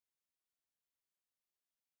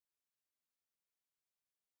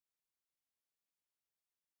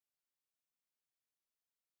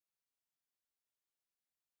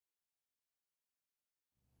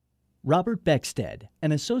Robert Beckstead,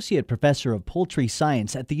 an associate professor of poultry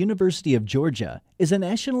science at the University of Georgia, is a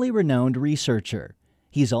nationally renowned researcher.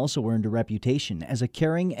 He's also earned a reputation as a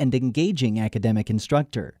caring and engaging academic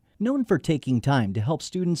instructor, known for taking time to help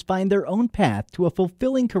students find their own path to a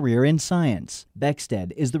fulfilling career in science.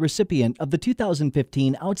 Beckstead is the recipient of the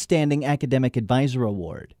 2015 Outstanding Academic Advisor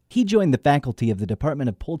Award. He joined the faculty of the Department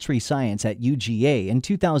of Poultry Science at UGA in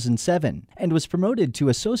 2007 and was promoted to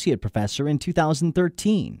associate professor in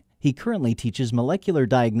 2013. He currently teaches molecular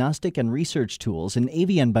diagnostic and research tools in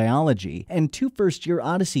avian biology and 2 first-year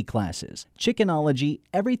Odyssey classes, Chickenology,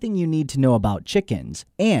 Everything You Need to Know About Chickens,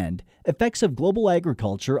 and Effects of Global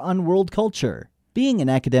Agriculture on World Culture. Being an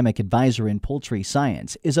academic advisor in poultry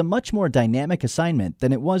science is a much more dynamic assignment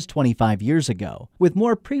than it was 25 years ago. With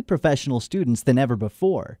more pre-professional students than ever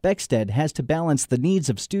before, Beckstead has to balance the needs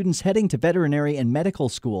of students heading to veterinary and medical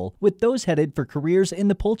school with those headed for careers in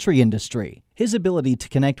the poultry industry. His ability to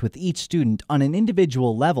connect with each student on an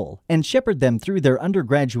individual level and shepherd them through their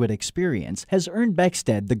undergraduate experience has earned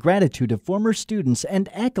Beckstead the gratitude of former students and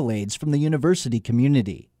accolades from the university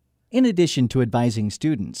community. In addition to advising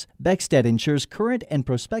students, Beckstead ensures current and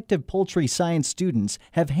prospective poultry science students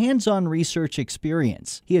have hands-on research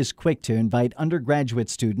experience. He is quick to invite undergraduate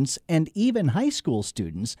students and even high school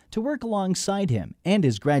students to work alongside him and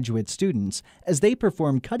his graduate students as they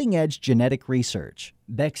perform cutting-edge genetic research.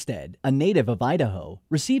 Beckstead, a native of Idaho,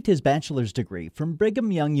 received his bachelor's degree from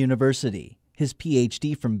Brigham Young University, his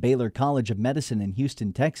PhD from Baylor College of Medicine in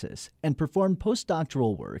Houston, Texas, and performed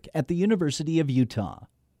postdoctoral work at the University of Utah.